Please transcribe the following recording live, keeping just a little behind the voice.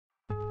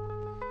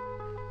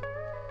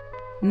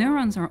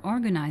Neurons are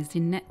organized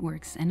in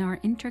networks and are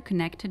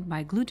interconnected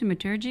by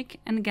glutamatergic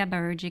and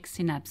GABAergic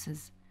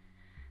synapses.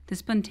 The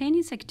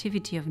spontaneous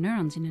activity of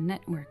neurons in a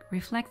network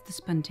reflects the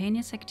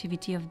spontaneous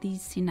activity of these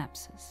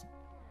synapses.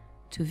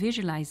 To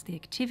visualize the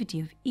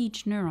activity of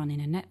each neuron in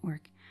a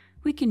network,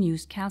 we can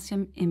use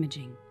calcium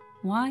imaging.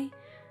 Why?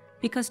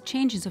 Because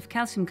changes of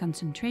calcium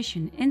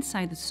concentration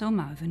inside the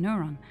soma of a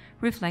neuron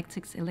reflects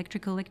its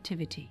electrical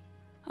activity.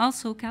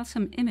 Also,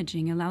 calcium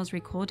imaging allows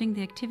recording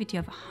the activity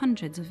of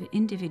hundreds of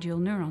individual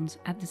neurons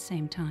at the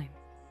same time.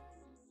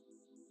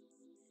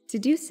 To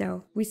do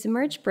so, we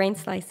submerge brain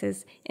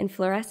slices in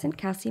fluorescent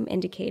calcium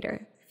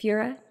indicator,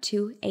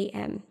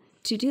 Fura-2AM.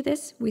 To do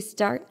this, we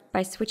start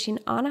by switching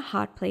on a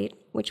hot plate,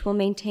 which will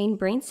maintain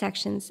brain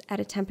sections at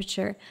a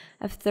temperature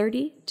of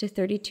 30 to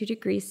 32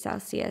 degrees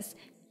Celsius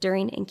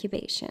during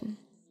incubation.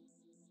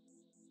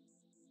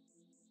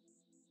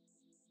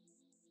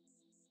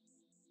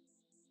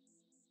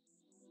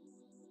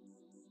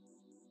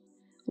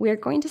 We are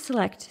going to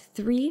select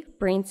 3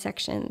 brain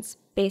sections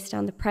based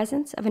on the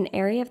presence of an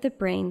area of the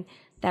brain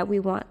that we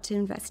want to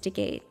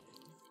investigate,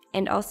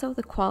 and also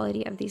the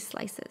quality of these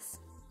slices.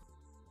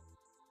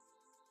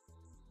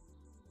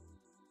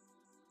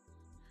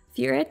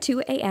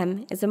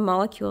 Fura-2AM is a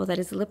molecule that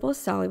is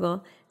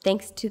liposoluble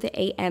thanks to the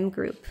AM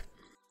group.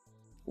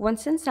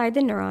 Once inside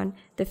the neuron,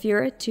 the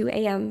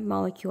Fura-2AM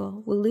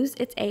molecule will lose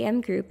its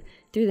AM group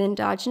through the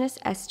endogenous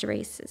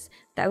esterases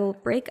that will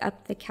break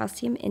up the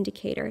calcium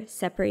indicator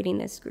separating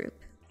this group.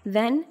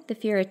 Then, the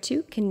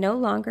Fura-2 can no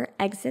longer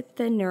exit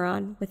the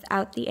neuron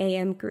without the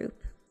AM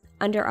group.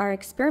 Under our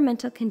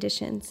experimental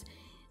conditions,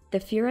 the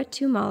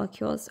Fura-2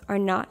 molecules are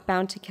not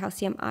bound to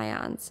calcium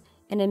ions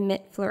and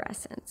emit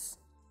fluorescence.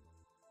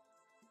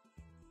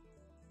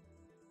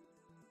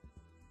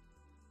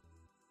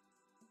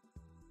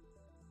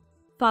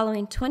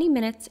 Following 20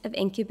 minutes of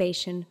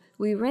incubation,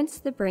 we rinse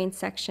the brain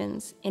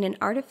sections in an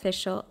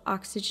artificial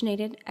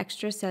oxygenated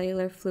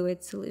extracellular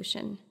fluid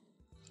solution.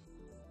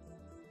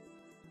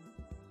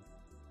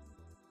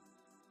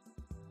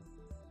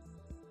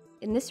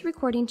 In this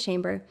recording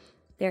chamber,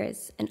 there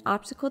is an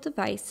optical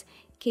device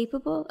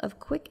capable of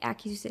quick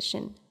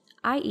acquisition,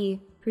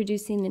 i.e.,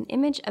 producing an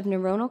image of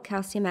neuronal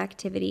calcium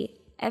activity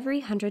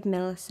every 100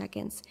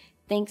 milliseconds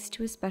thanks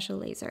to a special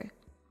laser.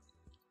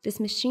 This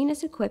machine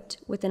is equipped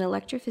with an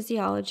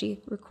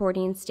electrophysiology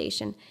recording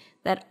station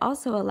that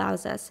also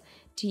allows us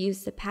to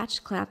use the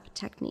patch clamp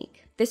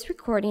technique. This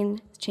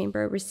recording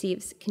chamber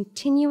receives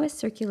continuous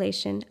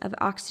circulation of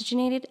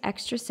oxygenated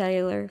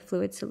extracellular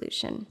fluid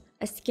solution.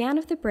 A scan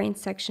of the brain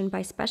section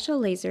by special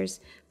lasers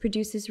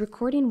produces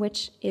recording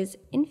which is,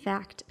 in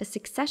fact, a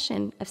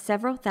succession of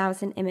several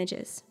thousand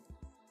images.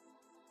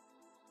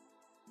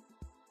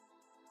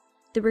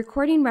 The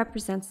recording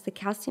represents the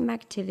calcium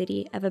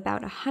activity of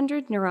about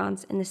 100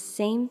 neurons in the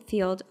same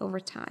field over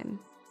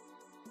time.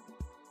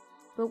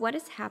 But what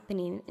is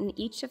happening in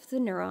each of the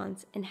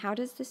neurons, and how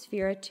does this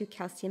Fura-2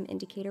 calcium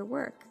indicator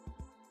work?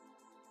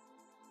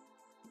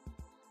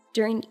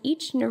 During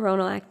each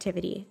neuronal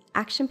activity,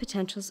 action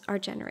potentials are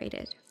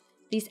generated.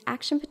 These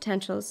action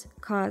potentials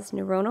cause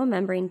neuronal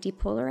membrane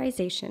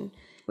depolarization,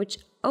 which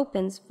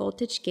opens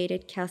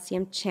voltage-gated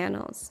calcium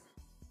channels.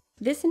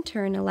 This in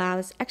turn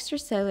allows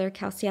extracellular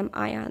calcium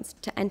ions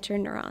to enter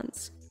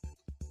neurons.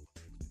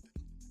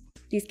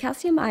 These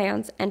calcium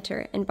ions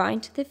enter and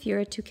bind to the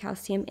Fura-2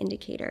 calcium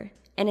indicator,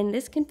 and in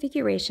this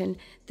configuration,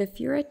 the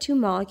Fura-2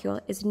 molecule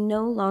is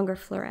no longer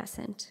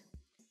fluorescent.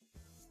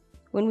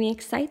 When we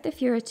excite the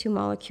Fura-2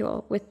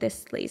 molecule with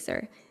this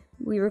laser,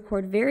 we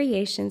record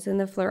variations in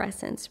the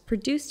fluorescence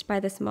produced by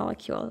this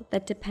molecule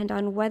that depend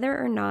on whether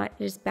or not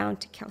it is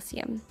bound to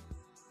calcium.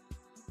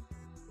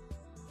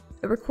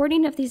 A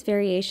recording of these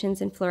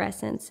variations in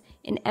fluorescence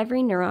in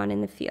every neuron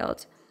in the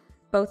field,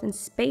 both in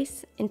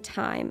space and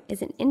time,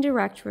 is an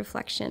indirect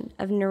reflection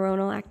of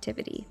neuronal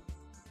activity.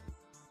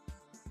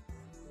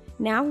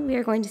 Now we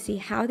are going to see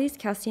how these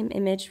calcium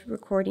image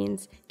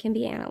recordings can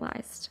be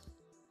analyzed.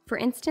 For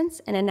instance,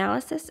 an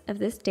analysis of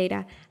this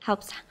data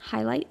helps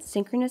highlight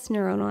synchronous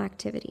neuronal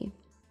activity.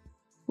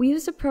 We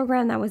used a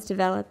program that was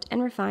developed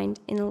and refined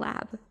in the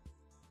lab.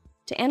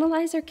 To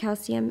analyze our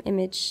calcium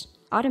image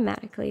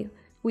automatically,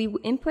 we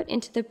input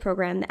into the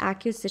program the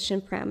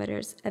acquisition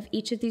parameters of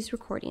each of these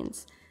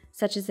recordings,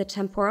 such as the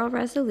temporal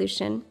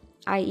resolution,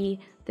 i.e.,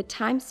 the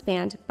time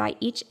spanned by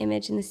each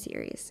image in the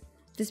series.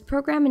 This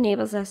program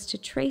enables us to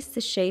trace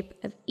the shape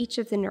of each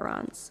of the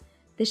neurons.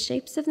 The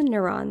shapes of the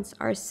neurons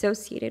are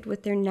associated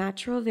with their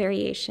natural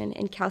variation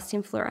in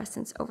calcium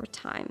fluorescence over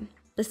time.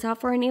 The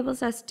software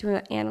enables us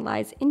to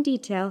analyze in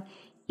detail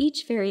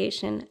each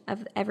variation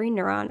of every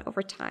neuron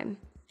over time.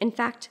 In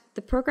fact,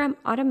 the program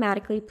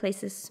automatically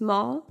places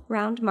small,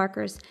 round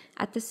markers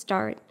at the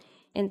start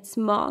and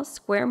small,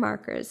 square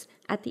markers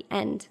at the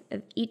end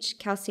of each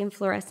calcium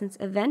fluorescence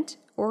event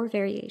or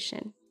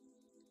variation.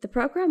 The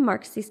program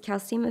marks these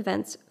calcium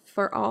events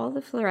for all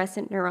the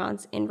fluorescent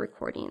neurons in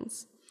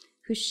recordings,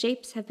 whose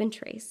shapes have been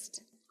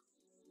traced.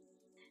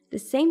 The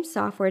same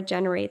software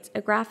generates a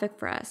graphic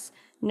for us,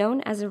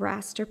 known as a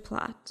raster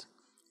plot.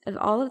 of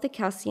all of the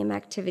calcium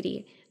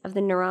activity of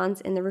the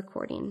neurons in the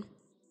recording.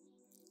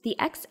 The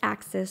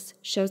x-axis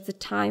shows the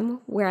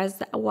time, whereas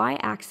the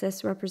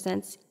y-axis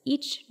represents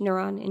each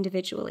neuron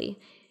individually,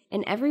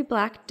 and every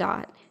black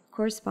dot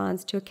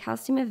corresponds to a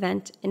calcium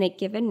event in a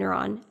given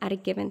neuron at a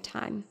given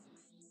time.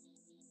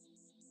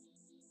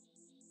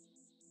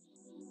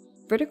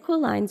 Vertical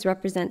lines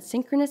represent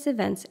synchronous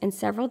events in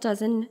several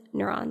dozen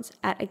neurons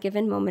at a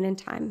given moment in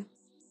time.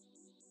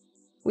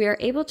 We are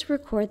able to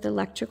record the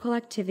electrical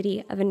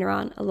activity of a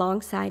neuron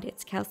alongside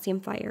its calcium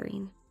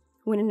firing.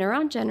 When a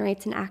neuron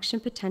generates an action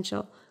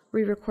potential,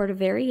 we record a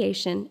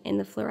variation in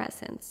the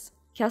fluorescence.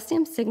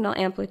 Calcium signal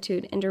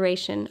amplitude and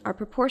duration are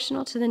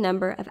proportional to the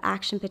number of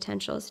action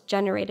potentials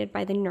generated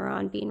by the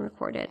neuron being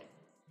recorded.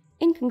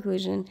 In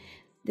conclusion,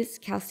 this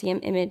calcium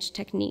image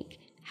technique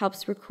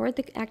helps record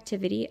the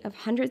activity of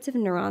hundreds of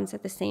neurons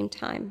at the same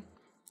time.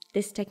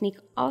 This technique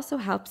also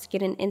helps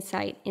get an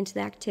insight into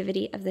the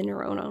activity of the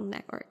neuronal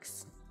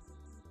networks.